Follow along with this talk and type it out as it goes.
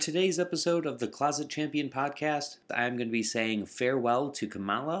Today's episode of the Closet Champion podcast, I'm going to be saying farewell to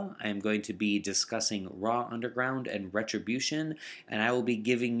Kamala. I'm going to be discussing Raw Underground and Retribution, and I will be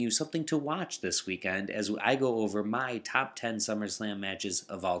giving you something to watch this weekend as I go over my top 10 SummerSlam matches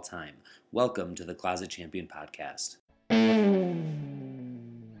of all time. Welcome to the Closet Champion podcast.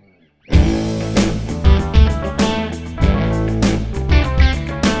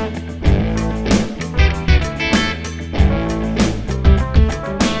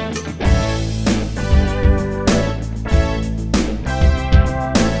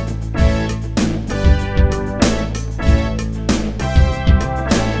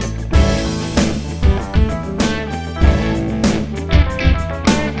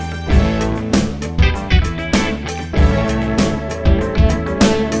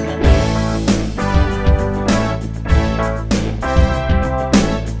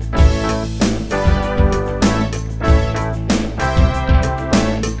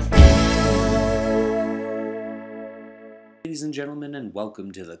 Ladies and gentlemen, and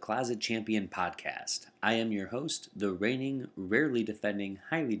welcome to the Closet Champion podcast. I am your host, the reigning, rarely defending,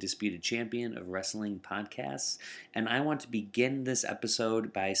 highly disputed champion of wrestling podcasts, and I want to begin this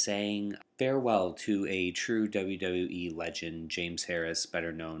episode by saying farewell to a true WWE legend, James Harris,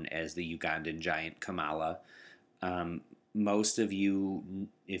 better known as the Ugandan Giant Kamala. Most of you,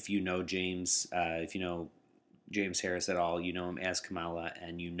 if you know James Harris at all, you know him as Kamala,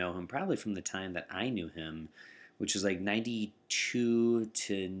 and you know him probably from the time that I knew him, which is like 92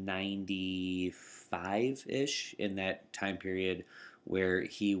 to 95-ish, in that time period where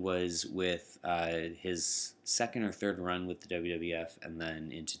he was with his second or third run with the WWF and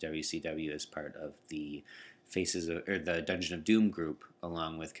then into WCW as part of the the Dungeon of Doom group,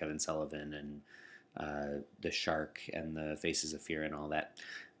 along with Kevin Sullivan and the Shark and the Faces of Fear and all that.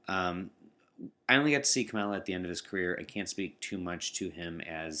 I only got to see Kamala at the end of his career. I can't speak too much to him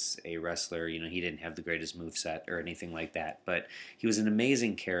as a wrestler. You know, he didn't have the greatest moveset or anything like that, but he was an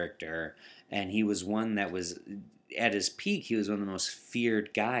amazing character, and he was one that was, at his peak, he was one of the most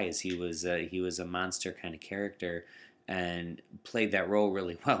feared guys. He was a monster kind of character and played that role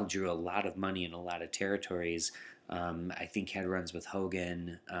really well, drew a lot of money in a lot of territories. I think had runs with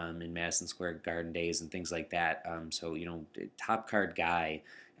Hogan in Madison Square Garden days and things like that. So, top card guy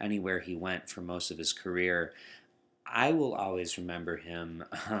anywhere he went for most of his career. I will always remember him.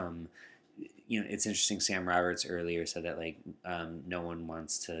 It's interesting. Sam Roberts earlier said that no one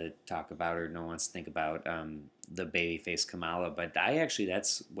wants to talk about or no one wants to think about the babyface Kamala, but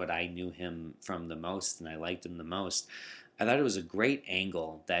that's what I knew him from the most, and I liked him the most. I thought it was a great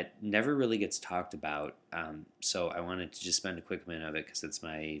angle that never really gets talked about, so I wanted to just spend a quick minute of it because it's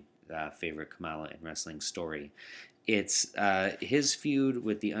my favorite Kamala in wrestling story. It's his feud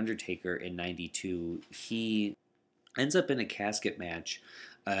with The Undertaker in 92. He ends up in a casket match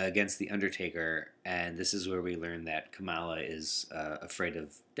against The Undertaker, and this is where we learn that Kamala is afraid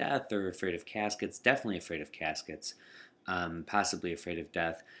of death or afraid of caskets, definitely afraid of caskets, possibly afraid of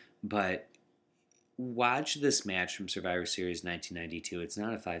death, but watch this match from Survivor Series 1992. It's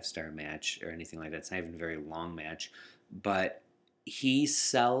not a 5-star match or anything like that. It's not even a very long match, but he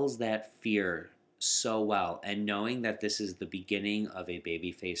sells that fear so well, and knowing that this is the beginning of a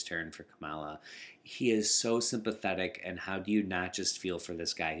babyface turn for Kamala, he is so sympathetic, and how do you not just feel for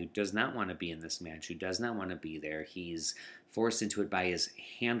this guy who does not want to be in this match, who does not want to be there? He's forced into it by his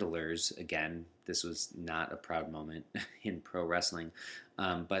handlers. Again, this was not a proud moment in pro wrestling,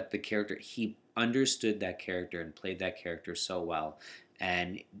 but the character, he understood that character and played that character so well.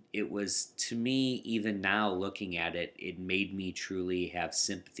 And it was, to me, even now looking at it, it made me truly have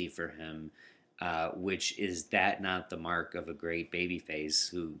sympathy for him, which is that not the mark of a great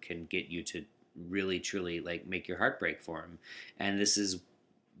babyface who can get you to really, truly make your heart break for him. And this is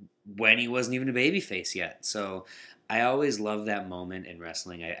when he wasn't even a babyface yet. So I always love that moment in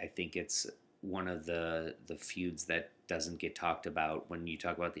wrestling. I think it's one of the feuds that doesn't get talked about when you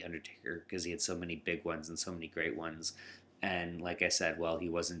talk about The Undertaker, because he had so many big ones and so many great ones. And like I said, he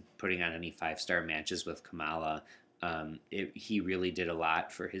wasn't putting on any 5-star matches with Kamala. He really did a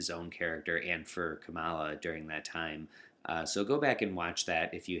lot for his own character and for Kamala during that time. So go back and watch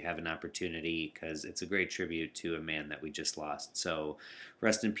that if you have an opportunity, because it's a great tribute to a man that we just lost. So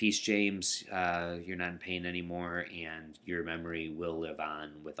rest in peace, James. You're not in pain anymore, and your memory will live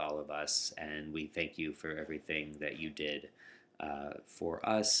on with all of us. And we thank you for everything that you did for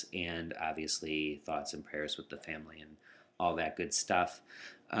us, and obviously thoughts and prayers with the family and all that good stuff.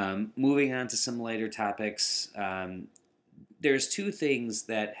 Moving on to some lighter topics, there's two things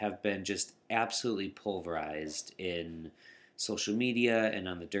that have been just absolutely pulverized in social media and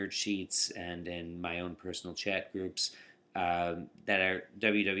on the dirt sheets and in my own personal chat groups that our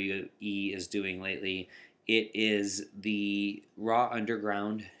WWE is doing lately. It is the Raw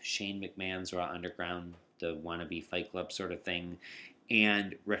Underground, Shane McMahon's Raw Underground, the wannabe Fight Club sort of thing,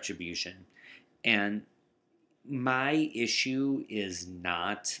 and Retribution. And my issue is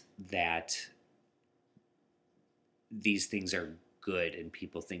not that these things are good and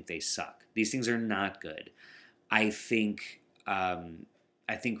people think they suck. These things are not good. I think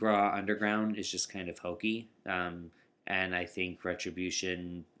I think Raw Underground is just kind of hokey, and I think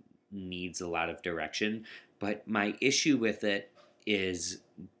Retribution needs a lot of direction. But my issue with it is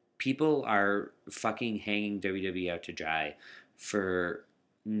people are fucking hanging WWE out to dry for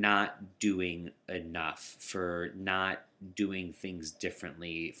not doing enough, for not doing things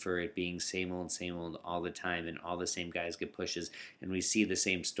differently, for it being same old all the time, and all the same guys get pushes, and we see the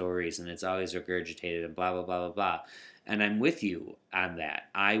same stories, and it's always regurgitated, and blah, blah, blah, blah, blah. And I'm with you on that.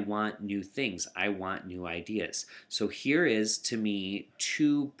 I want new things. I want new ideas. So here is, to me,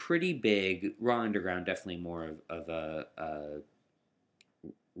 two pretty big, Raw Underground, definitely more of a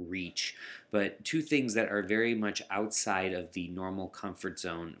reach, but two things that are very much outside of the normal comfort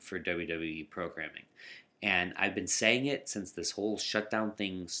zone for WWE programming. And I've been saying it since this whole shutdown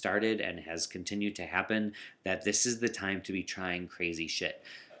thing started and has continued to happen, that this is the time to be trying crazy shit.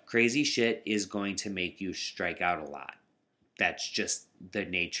 Crazy shit is going to make you strike out a lot. That's just the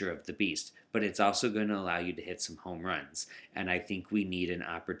nature of the beast. But it's also going to allow you to hit some home runs. And I think we need an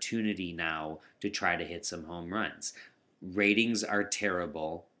opportunity now to try to hit some home runs. Ratings are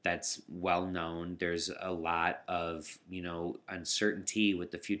terrible. That's well known. There's a lot of, uncertainty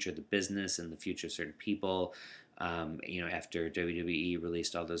with the future of the business and the future of certain people. After WWE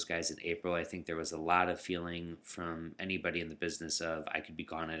released all those guys in April, I think there was a lot of feeling from anybody in the business of, I could be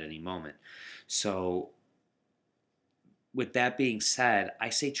gone at any moment. So with that being said, I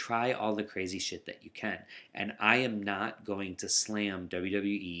say try all the crazy shit that you can. And I am not going to slam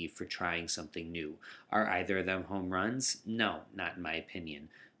WWE for trying something new. Are either of them home runs? No, not in my opinion.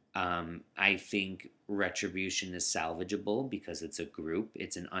 I think Retribution is salvageable because it's a group.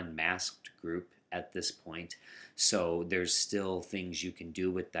 It's an unmasked group at this point. So there's still things you can do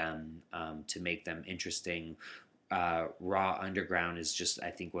with them to make them interesting. Raw Underground is just, I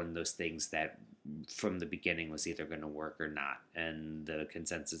think, one of those things that from the beginning was either going to work or not, and the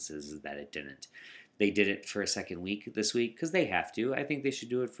consensus is that it didn't. They did it for a second week this week because they have to. I think they should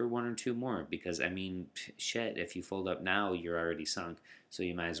do it for one or two more because, I mean, shit, if you fold up now, you're already sunk, so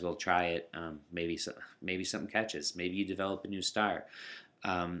you might as well try it. Maybe something catches. Maybe you develop a new star.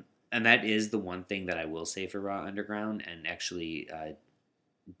 And that is the one thing that I will say for Raw Underground, and actually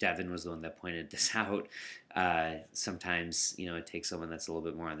Devin was the one that pointed this out. Sometimes, it takes someone that's a little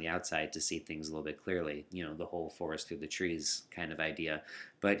bit more on the outside to see things a little bit clearly, the whole forest through the trees kind of idea.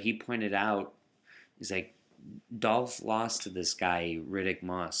 But he pointed out, he's like, Dolph lost to this guy, Riddick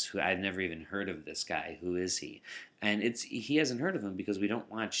Moss, who I've never even heard of this guy. Who is he? And he hasn't heard of him because we don't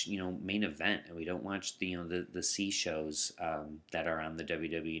watch, Main Event, and we don't watch the C shows that are on the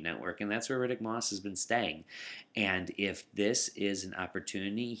WWE network, and that's where Riddick Moss has been staying. And if this is an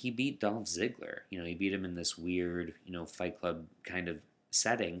opportunity, he beat Dolph Ziggler. He beat him in this weird, Fight Club kind of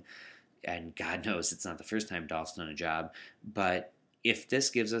setting, and God knows it's not the first time Dolph's done a job, but if this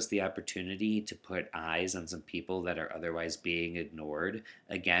gives us the opportunity to put eyes on some people that are otherwise being ignored,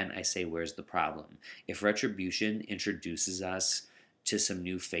 again, I say, where's the problem? If Retribution introduces us to some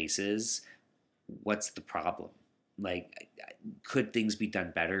new faces, what's the problem? Like, could things be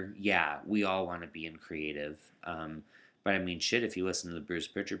done better? Yeah, we all want to be in creative. But I mean, shit, if you listen to the Bruce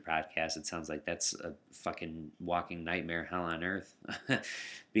Pritchard podcast, it sounds like that's a fucking walking nightmare, hell on earth,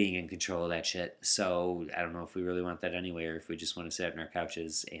 being in control of that shit. So I don't know if we really want that anyway, or if we just want to sit on our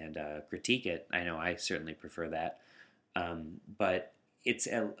couches and critique it. I know I certainly prefer that. But it's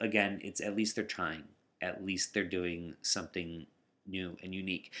at least they're trying. At least they're doing something new and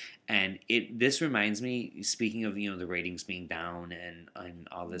unique. And this reminds me, speaking of the ratings being down and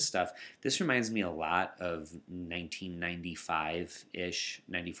all this stuff, this reminds me a lot of 1995-ish,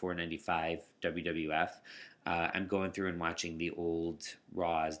 94, 95 WWF. I'm going through and watching the old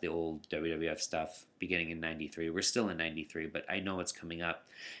Raws, the old WWF stuff beginning in 93. We're still in 93, but I know what's coming up.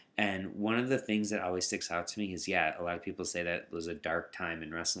 And one of the things that always sticks out to me is, a lot of people say that it was a dark time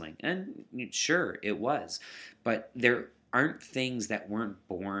in wrestling. And sure, it was. But there aren't things that weren't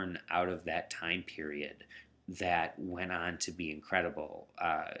born out of that time period that went on to be incredible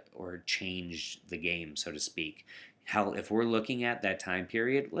or changed the game, so to speak. Hell, if we're looking at that time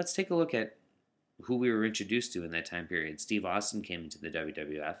period, let's take a look at who we were introduced to in that time period. Steve Austin came into the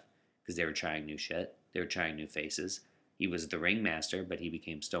WWF because they were trying new shit. They were trying new faces. He was the ringmaster, but he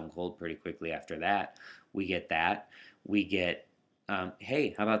became Stone Cold pretty quickly after that. We get that. We get,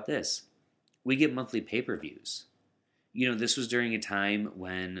 hey, how about this? We get monthly pay-per-views. This was during a time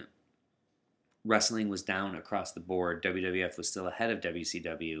when wrestling was down across the board. WWF was still ahead of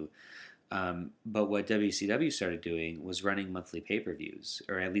WCW. But what WCW started doing was running monthly pay-per-views,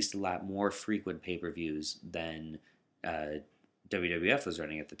 or at least a lot more frequent pay-per-views than WWF was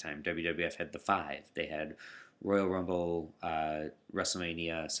running at the time. WWF had the 5. They had Royal Rumble,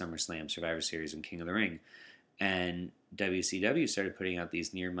 WrestleMania, SummerSlam, Survivor Series, and King of the Ring. And WCW started putting out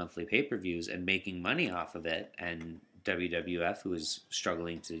these near monthly pay-per-views and making money off of it. And WWF, who was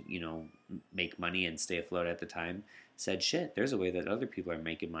struggling to, make money and stay afloat at the time, said, shit, there's a way that other people are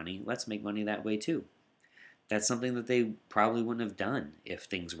making money. Let's make money that way too. That's something that they probably wouldn't have done if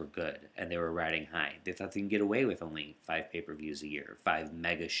things were good and they were riding high. They thought they can get away with only 5 pay-per-views a year, 5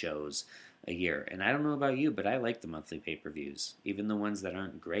 mega shows a year. And I don't know about you, but I like the monthly pay-per-views. Even the ones that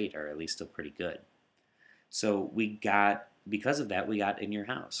aren't great are at least still pretty good. So because of that, we got In Your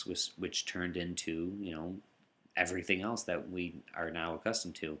House, which turned into, everything else that we are now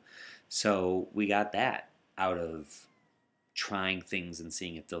accustomed to. So we got that out of trying things and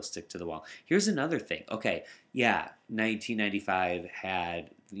seeing if they'll stick to the wall. Here's another thing. Okay, yeah, 1995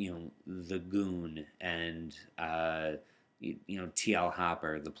 had, The Goon and, T.L.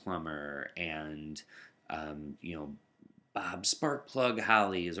 Hopper, the plumber, and, Bob Sparkplug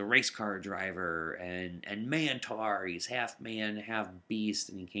Holly is a race car driver, and Mantar, he's half man, half beast,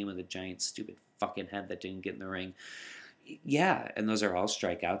 and he came with a giant stupid fucking head that didn't get in the ring. Yeah, and those are all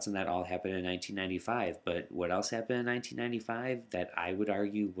strikeouts, and that all happened in 1995. But what else happened in 1995 that I would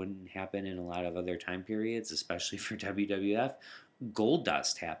argue wouldn't happen in a lot of other time periods, especially for WWF?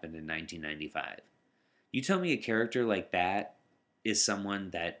 Goldust happened in 1995. You tell me a character like that is someone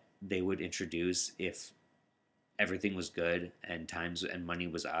that they would introduce if everything was good and times and money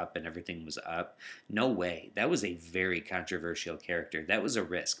was up and everything was up. No way. That was a very controversial character. That was a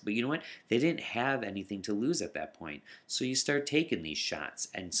risk. But you know what? They didn't have anything to lose at that point. So you start taking these shots,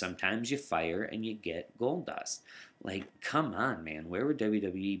 and sometimes you fire and you get Goldust. Like, come on, man. Where would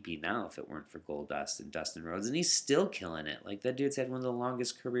WWE be now if it weren't for Goldust and Dustin Rhodes? And he's still killing it. Like, that dude's had one of the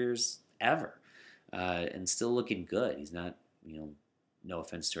longest careers ever, and still looking good. He's not, no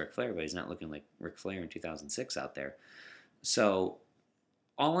offense to Ric Flair, but he's not looking like Ric Flair in 2006 out there. So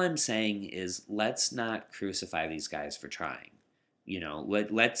all I'm saying is let's not crucify these guys for trying.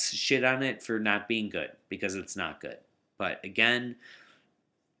 Let's shit on it for not being good, because it's not good. But again,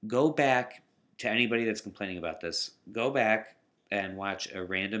 go back to anybody that's complaining about this. Go back and watch a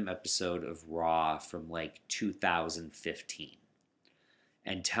random episode of Raw from like 2015.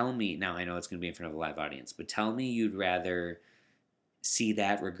 And tell me, now I know it's going to be in front of a live audience, but tell me you'd rather see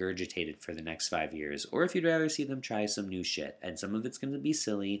that regurgitated for the next 5 years, or if you'd rather see them try some new shit. And some of it's going to be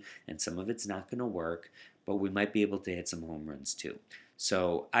silly, and some of it's not going to work, but we might be able to hit some home runs too.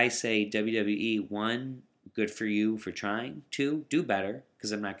 So I say WWE, 1, good for you for trying. 2, do better,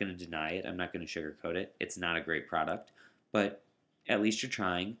 because I'm not going to deny it. I'm not going to sugarcoat it. It's not a great product, but at least you're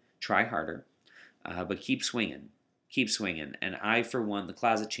trying. Try harder, but keep swinging. Keep swinging. And I, for one, the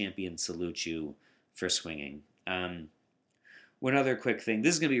Closet Champion, salute you for swinging. One other quick thing.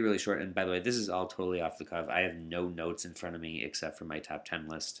 This is going to be really short, and by the way, this is all totally off the cuff. I have no notes in front of me except for my top 10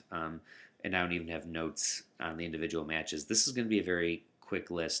 list, and I don't even have notes on the individual matches. This is going to be a very quick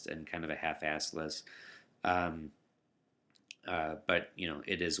list and kind of a half-assed list, but,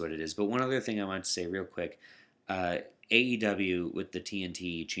 it is what it is. But one other thing I want to say real quick, AEW with the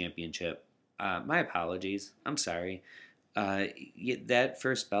TNT Championship, my apologies. I'm sorry. That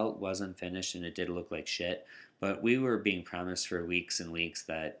first belt was unfinished, and it did look like shit. But we were being promised for weeks and weeks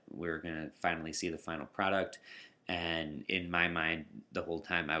that we were going to finally see the final product. And in my mind, the whole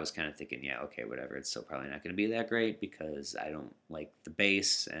time I was kind of thinking, yeah, okay, whatever. It's still probably not going to be that great because I don't like the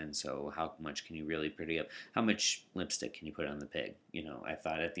base. And so how much can you really pretty up? How much lipstick can you put on the pig? I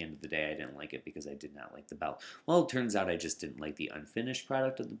thought at the end of the day I didn't like it because I did not like the belt. Well, it turns out I just didn't like the unfinished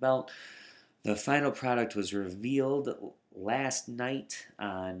product of the belt. The final product was revealed last night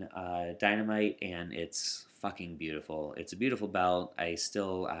on Dynamite, and it's fucking beautiful. It's a beautiful belt. I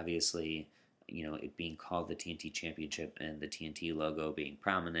still, obviously, it being called the TNT Championship and the TNT logo being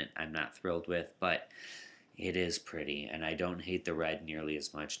prominent, I'm not thrilled with, but it is pretty, and I don't hate the red nearly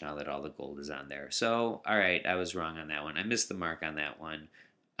as much now that all the gold is on there. So, all right, I was wrong on that one. I missed the mark on that one.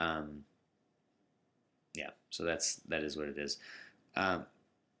 So that is what it is.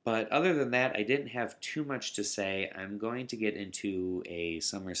 But other than that, I didn't have too much to say. I'm going to get into a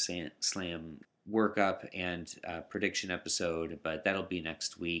SummerSlam workup and prediction episode, but that'll be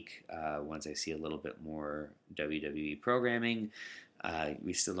next week once I see a little bit more WWE programming.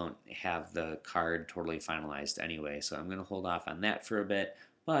 We still don't have the card totally finalized anyway, so I'm going to hold off on that for a bit.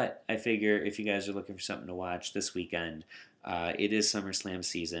 But I figure if you guys are looking for something to watch this weekend, it is SummerSlam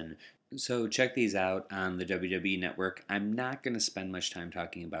season. So check these out on the WWE Network. I'm not going to spend much time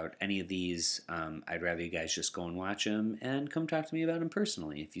talking about any of these. I'd rather you guys just go and watch them and come talk to me about them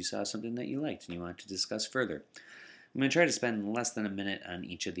personally if you saw something that you liked and you want to discuss further. I'm going to try to spend less than a minute on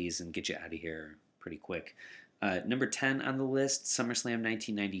each of these and get you out of here pretty quick. Number 10 on the list, SummerSlam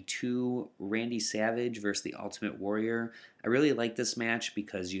 1992, Randy Savage versus the Ultimate Warrior. I really like this match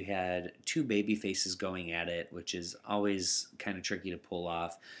because you had two baby faces going at it, which is always kind of tricky to pull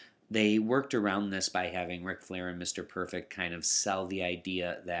off. They worked around this by having Ric Flair and Mr. Perfect kind of sell the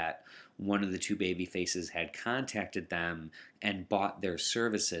idea that one of the two baby faces had contacted them and bought their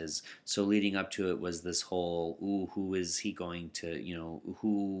services. So leading up to it was this whole, ooh, who is he going to,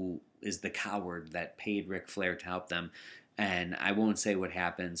 who is the coward that paid Ric Flair to help them? And I won't say what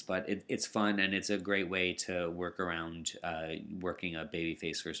happens, but it's fun and it's a great way to work around working a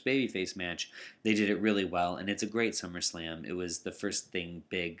babyface versus babyface match. They did it really well, and it's a great SummerSlam. It was the first thing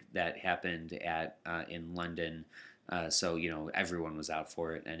big that happened at in London, so everyone was out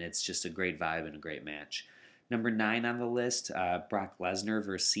for it, and it's just a great vibe and a great match. Number 9 on the list, Brock Lesnar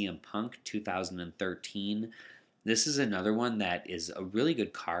versus CM Punk, 2013. This is another one that is a really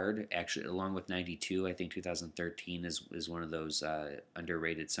good card, actually, along with 92. I think 2013 is one of those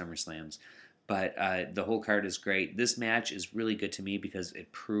underrated SummerSlams. But the whole card is great. This match is really good to me because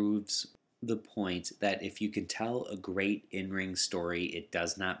it proves the point that if you can tell a great in-ring story, it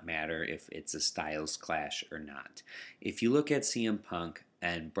does not matter if it's a Styles clash or not. If you look at CM Punk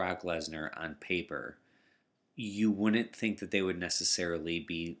and Brock Lesnar on paper, you wouldn't think that they would necessarily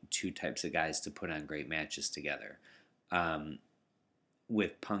be two types of guys to put on great matches together.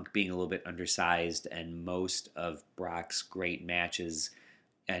 With Punk being a little bit undersized and most of Brock's great matches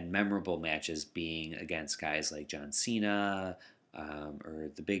and memorable matches being against guys like John Cena or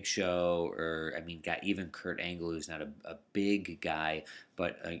The Big Show, or even Kurt Angle, who's not a big guy,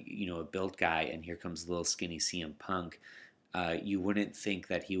 but a built guy, and here comes the little skinny CM Punk. You wouldn't think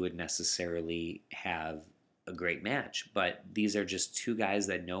that he would necessarily have a great match, but these are just two guys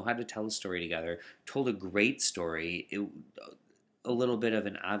that know how to tell a story together, told a great story, a little bit of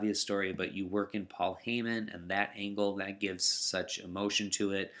an obvious story, but you work in Paul Heyman and that angle, that gives such emotion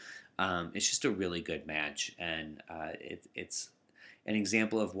to it. It's just a really good match, and it's an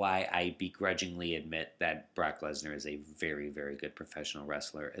example of why I begrudgingly admit that Brock Lesnar is a very, very good professional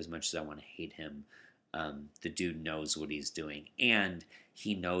wrestler. As much as I want to hate him, the dude knows what he's doing, and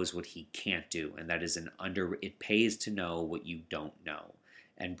he knows what he can't do, and that is it pays to know what you don't know.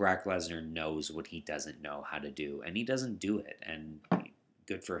 And Brock Lesnar knows what he doesn't know how to do, and he doesn't do it, and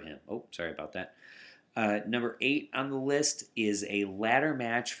good for him. Oh, sorry about that. Number 8 on the list is a ladder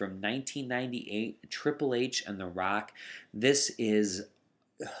match from 1998, Triple H and The Rock. This is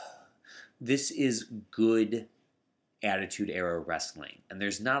good Attitude Era wrestling, and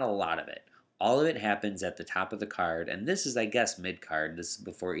there's not a lot of it. All of it happens at the top of the card, and this is, I guess, mid-card. This is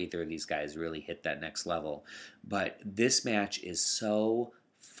before either of these guys really hit that next level. But this match is so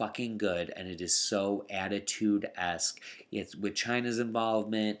fucking good, and it is so Attitude-esque. It's with Chyna's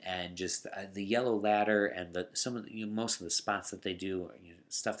involvement and just the yellow ladder and most of the spots that they do,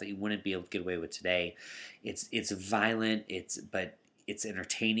 stuff that you wouldn't be able to get away with today. It's violent. But it's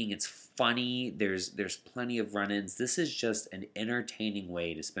entertaining. It's funny. There's plenty of run-ins. This is just an entertaining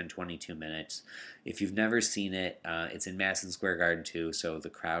way to spend 22 minutes. If you've never seen it, it's in Madison Square Garden too, so the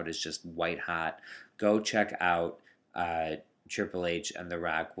crowd is just white hot. Go check out Triple H and The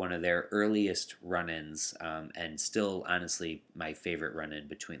Rock, one of their earliest run-ins, and still, honestly, my favorite run-in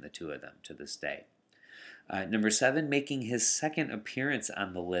between the two of them to this day. Number 7, making his second appearance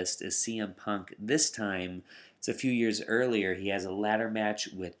on the list, is CM Punk. This time, it's a few years earlier. He has a ladder match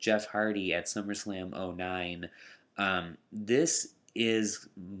with Jeff Hardy at SummerSlam 09. This is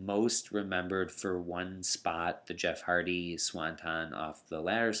most remembered for one spot, the Jeff Hardy swanton off the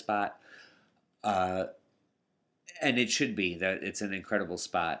ladder spot. And it should be. That it's an incredible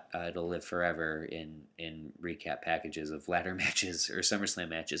spot. It'll live forever in recap packages of ladder matches or SummerSlam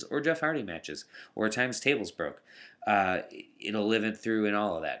matches or Jeff Hardy matches or times tables broke. It'll live through in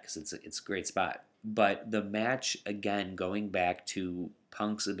all of that because it's a great spot. But the match, again, going back to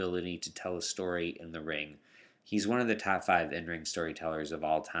Punk's ability to tell a story in the ring, he's one of the top 5 in-ring storytellers of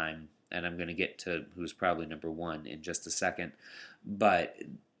all time, and I'm going to get to who's probably number 1 in just a second. But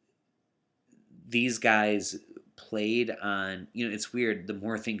these guys played on, it's weird, the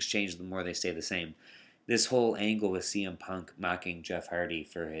more things change, the more they stay the same. this whole angle with CM Punk mocking Jeff Hardy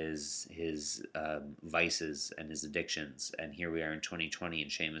for his vices and his addictions, and here we are in 2020,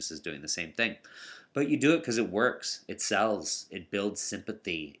 and Sheamus is doing the same thing. But you do it because it works. It sells. It builds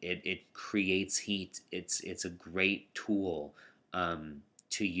sympathy. It creates heat. It's a great tool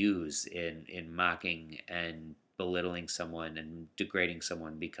to use in mocking and belittling someone and degrading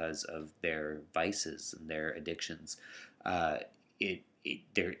someone because of their vices and their addictions. Uh,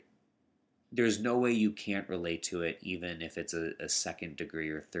 there's no way you can't relate to it, even if it's a second degree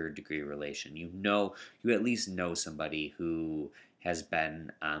or third degree relation. You at least know somebody who has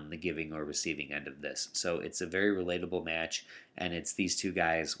been on the giving or receiving end of this. So it's a very relatable match, and it's these two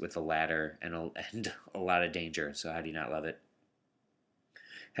guys with a ladder and a lot of danger. So how do you not love it?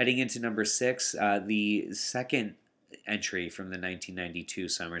 Heading into number 6, the second entry from the 1992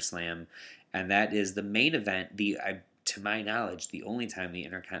 SummerSlam, and that is the main event. To my knowledge, the only time the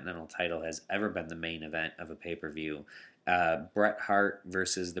Intercontinental title has ever been the main event of a pay-per-view. Bret Hart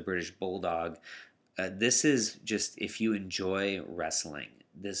versus the British Bulldog. This is just, if you enjoy wrestling,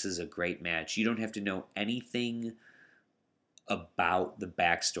 this is a great match. You don't have to know anything about the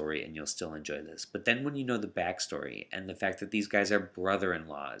backstory and you'll still enjoy this. But then when you know the backstory and the fact that these guys are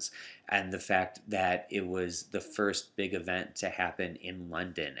brother-in-laws and the fact that it was the first big event to happen in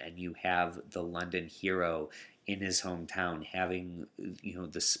London and you have the London hero in his hometown having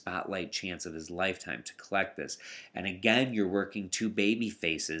the spotlight chance of his lifetime to collect this. And again, you're working two baby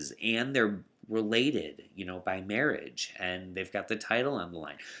faces and they're related, by marriage, and they've got the title on the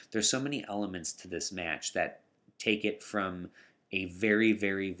line. There's so many elements to this match that take it from a very,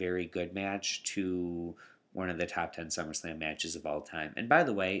 very, very good match to one of the top 10 SummerSlam matches of all time. And by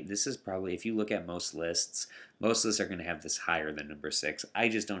the way, this is probably, if you look at most lists are going to have this higher than number 6. I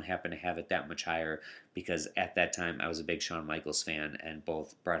just don't happen to have it that much higher because at that time I was a big Shawn Michaels fan, and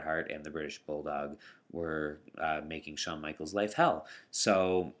both Bret Hart and the British Bulldog were making Shawn Michaels' life hell.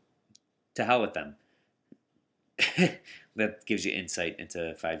 So to hell with them. That gives you insight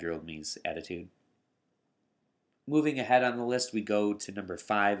into 5-year-old me's attitude. Moving ahead on the list, we go to number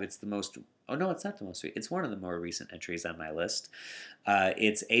 5. It's not the most. It's one of the more recent entries on my list.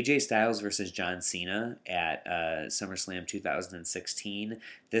 It's AJ Styles versus John Cena at SummerSlam 2016.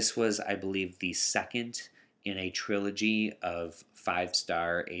 This was, I believe, the second in a trilogy of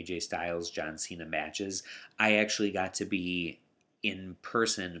 5-star AJ Styles John Cena matches. I actually got to be in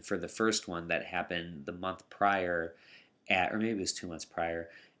person for the first one that happened the month prior, or maybe it was 2 months prior,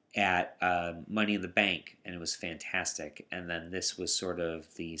 at Money in the Bank, and it was fantastic. And then this was sort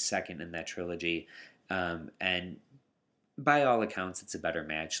of the second in that trilogy, and by all accounts, it's a better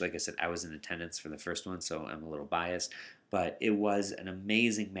match. Like I said, I was in attendance for the first one, so I'm a little biased, but it was an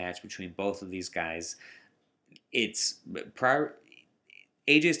amazing match between both of these guys. It's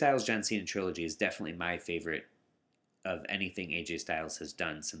AJ Styles John Cena trilogy is definitely my favorite of anything AJ Styles has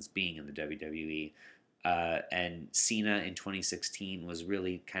done since being in the WWE. And Cena in 2016 was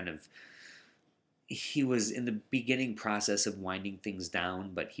really he was in the beginning process of winding things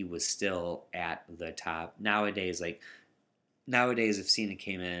down, but he was still at the top. Nowadays, if Cena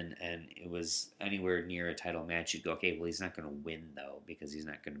came in and it was anywhere near a title match, you'd go, okay, well, he's not going to win, though, because he's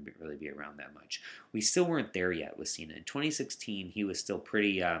not going to really be around that much. We still weren't there yet with Cena. In 2016, he was still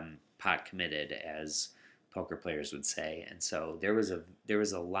pretty pot committed, as poker players would say, and so there was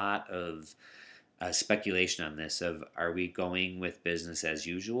a lot of speculation on this of, are we going with business as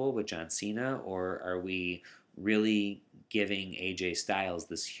usual with John Cena, or are we really giving AJ Styles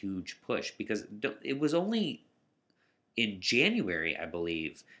this huge push? Because it was only in January, I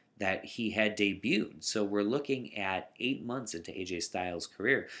believe, that he had debuted. So we're looking at 8 months into AJ Styles'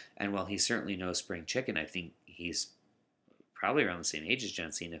 career, and while he's certainly no spring chicken, I think he's probably around the same age as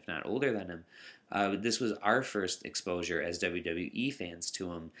John Cena, if not older than him. This was our first exposure as WWE fans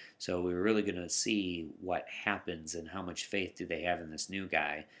to him, so we were really going to see what happens and how much faith do they have in this new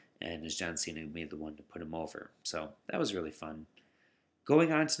guy, and is John Cena made the one to put him over. So that was really fun.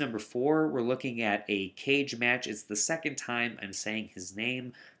 Going on to number 4, we're looking at a cage match. It's the second time I'm saying his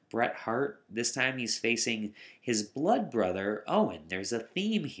name, Bret Hart. This time he's facing his blood brother, Owen. There's a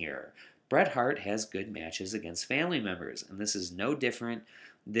theme here. Bret Hart has good matches against family members, and this is no different.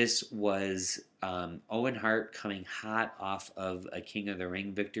 This was Owen Hart coming hot off of a King of the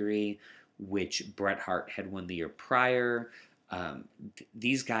Ring victory, which Bret Hart had won the year prior.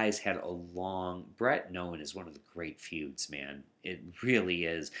 These guys had a long... Bret and Owen is one of the great feuds, man. It really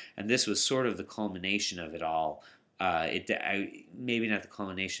is. And this was sort of the culmination of it all. Maybe not the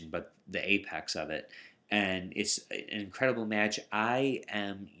culmination, but the apex of it. And it's an incredible match. I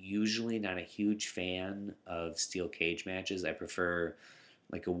am usually not a huge fan of steel cage matches. I prefer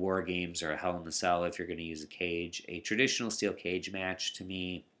like a War Games or a Hell in the Cell if you're going to use a cage. A traditional steel cage match, to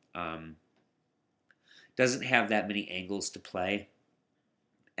me, doesn't have that many angles to play.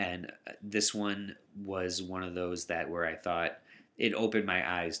 And this one was one of those that where I thought it opened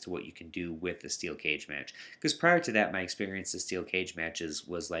my eyes to what you can do with the steel cage match. Because prior to that, my experience of steel cage matches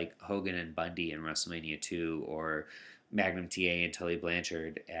was like Hogan and Bundy in WrestleMania 2 or Magnum TA and Tully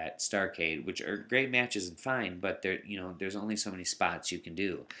Blanchard at Starrcade, which are great matches and fine, but there's only so many spots you can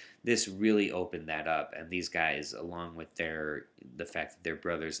do. This really opened that up, and these guys, along with the fact that they're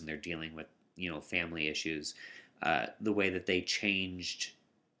brothers and they're dealing with family issues, the way that they changed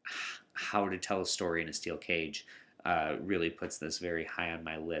how to tell a story in a steel cage really puts this very high on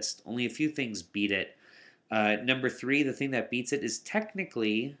my list. Only a few things beat it. Number 3, the thing that beats it is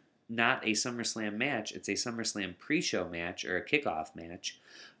technically not a SummerSlam match. It's a SummerSlam pre-show match or a kickoff match.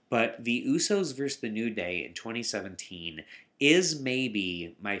 But the Usos versus the New Day in 2017 is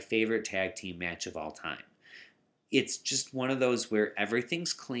maybe my favorite tag team match of all time. It's just one of those where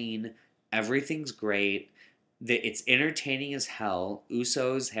everything's clean, everything's great. It's entertaining as hell.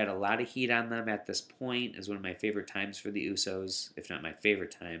 Usos had a lot of heat on them at this point. Is one of my favorite times for the Usos, if not my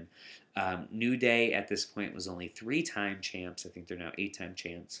favorite time. New Day at this point was only 3-time champs. I think they're now 8-time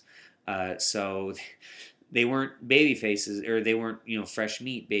champs. So they weren't baby faces, or they weren't fresh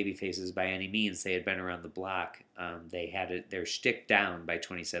meat baby faces by any means. They had been around the block. They had their shtick down by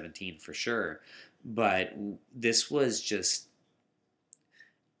 2017 for sure. But this was just.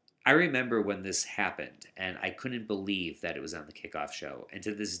 I remember when this happened, and I couldn't believe that it was on the kickoff show. And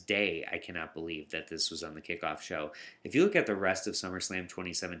to this day, I cannot believe that this was on the kickoff show. If you look at the rest of SummerSlam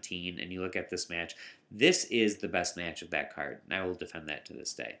 2017, and you look at this match, this is the best match of that card, and I will defend that to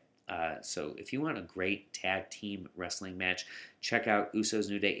this day. So if you want a great tag team wrestling match, check out Usos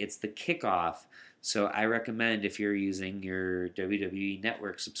New Day. It's the kickoff, so I recommend if you're using your WWE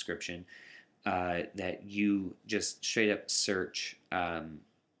Network subscription that you just straight up search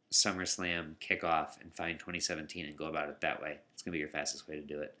SummerSlam kickoff and find 2017 and go about it that way. It's going to be your fastest way to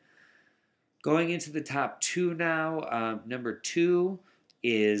do it. Going into the top 2 now, number 2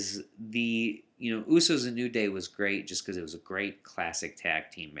 is the, Usos and New Day was great just because it was a great classic tag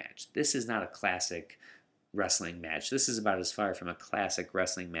team match. This is not a classic wrestling match. This is about as far from a classic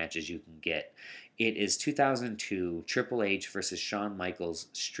wrestling match as you can get. It is 2002 Triple H versus Shawn Michaels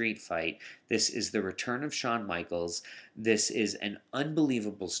street fight. This is the return of Shawn Michaels. This is an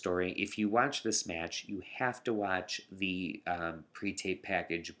unbelievable story. If you watch this match, you have to watch the pre-tape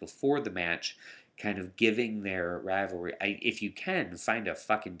package before the match, kind of giving their rivalry. If you can, find a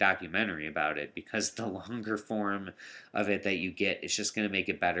fucking documentary about it, because the longer form of it that you get, it's just going to make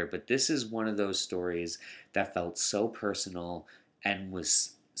it better. But this is one of those stories that felt so personal and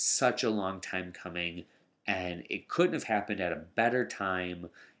was such a long time coming, and it couldn't have happened at a better time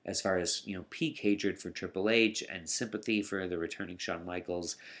as far as peak hatred for Triple H and sympathy for the returning Shawn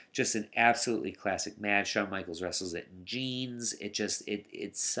Michaels. Just an absolutely classic match. Shawn Michaels wrestles it in jeans.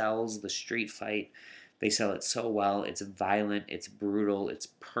 It sells the street fight. They sell it so well. It's violent, it's brutal, it's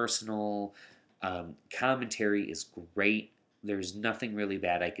personal. Commentary is great. There's nothing really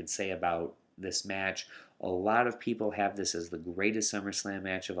bad I can say about this match. A lot of people have this as the greatest SummerSlam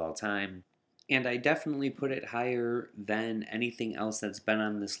match of all time, and I definitely put it higher than anything else that's been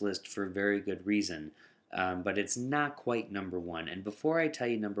on this list for very good reason, but it's not quite number 1. And before I tell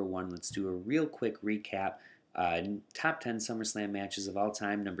you number 1, let's do a real quick recap. Top 10 SummerSlam matches of all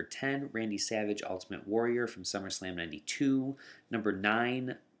time. Number 10, Randy Savage Ultimate Warrior from SummerSlam 92. Number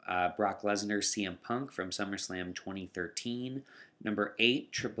 9, Brock Lesnar CM Punk from SummerSlam 2013. Number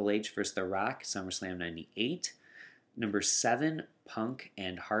 8, Triple H vs. The Rock, SummerSlam 98. Number 7, Punk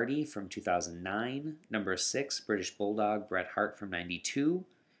and Hardy from 2009. Number 6, British Bulldog Bret Hart from 92.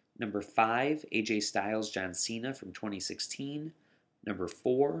 Number 5, AJ Styles John Cena from 2016. Number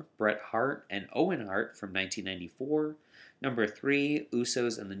 4, Bret Hart and Owen Hart from 1994. Number 3,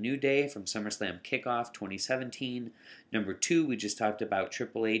 Usos and the New Day from SummerSlam Kickoff 2017. Number 2, we just talked about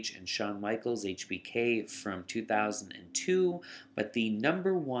Triple H and Shawn Michaels, HBK from 2002. But the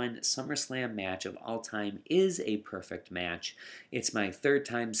number 1 SummerSlam match of all time is a perfect match. It's my 3rd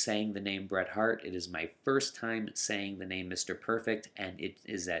time saying the name Bret Hart. It is my 1st time saying the name Mr. Perfect, and it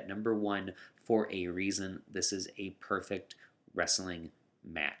is at number 1 for a reason. This is a perfect wrestling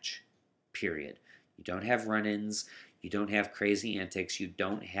match, period. You don't have run-ins, you don't have crazy antics, you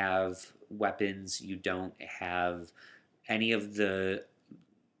don't have weapons, you don't have any of the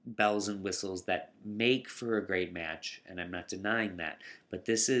bells and whistles that make for a great match, and I'm not denying that, but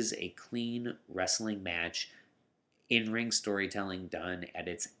this is a clean wrestling match, in-ring storytelling done at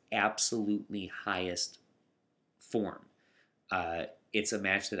its absolutely highest form. it's a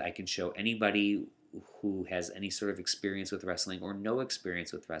match that I can show anybody who has any sort of experience with wrestling or no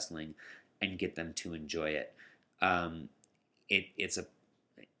experience with wrestling and get them to enjoy it. It's a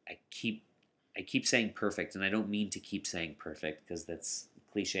I keep saying perfect, and I don't mean to keep saying perfect because that's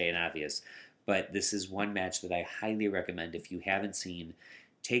cliche and obvious, but this is one match that I highly recommend. If you haven't seen,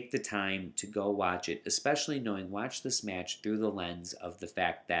 take the time to go watch it, especially watch this match through the lens of the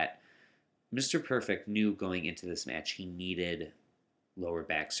fact that Mr. Perfect knew going into this match he needed lower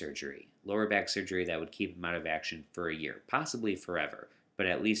back surgery. Lower back surgery that would keep him out of action for a year, possibly forever, but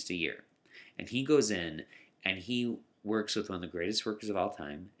at least a year. And he goes in and he works with one of the greatest workers of all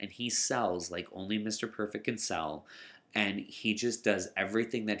time, and he sells like only Mr. Perfect can sell, and he just does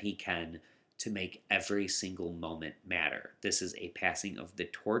everything that he can to make every single moment matter. This is a passing of the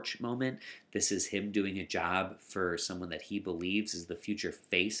torch moment. This is him doing a job for someone that he believes is the future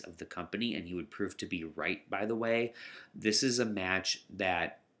face of the company, and he would prove to be right, by the way. This is a match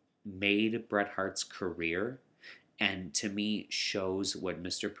that made Bret Hart's career, and to me shows what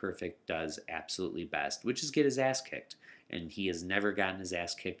Mr. Perfect does absolutely best, which is get his ass kicked. And he has never gotten his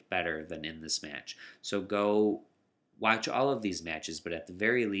ass kicked better than in this match. So go watch all of these matches, but at the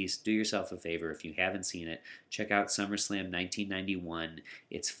very least, do yourself a favor. If you haven't seen it, check out SummerSlam 1991.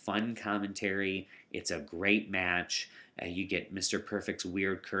 It's fun commentary. It's a great match. You get Mr. Perfect's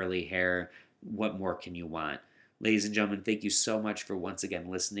weird curly hair. What more can you want? Ladies and gentlemen, thank you so much for once again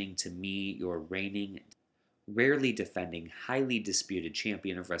listening to me, your reigning, rarely defending, highly disputed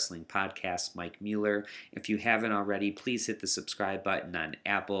champion of wrestling podcast, Mike Mueller. If you haven't already, please hit the subscribe button on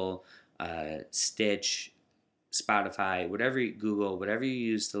Apple, Stitch, Spotify, Google, whatever you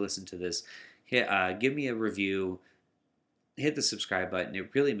use to listen to this. Give me a review, hit the subscribe button.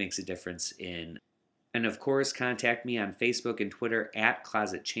 It really makes a difference and of course, contact me on Facebook and Twitter at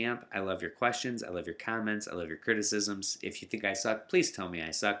Closet Champ. I love your questions. I love your comments. I love your criticisms. If you think I suck, please tell me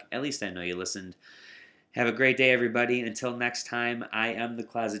I suck. At least I know you listened. Have a great day, everybody. Until next time, I am the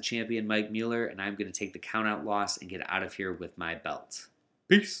Closet Champion, Mike Mueller, and I'm going to take the countout loss and get out of here with my belt.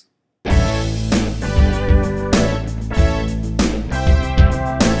 Peace.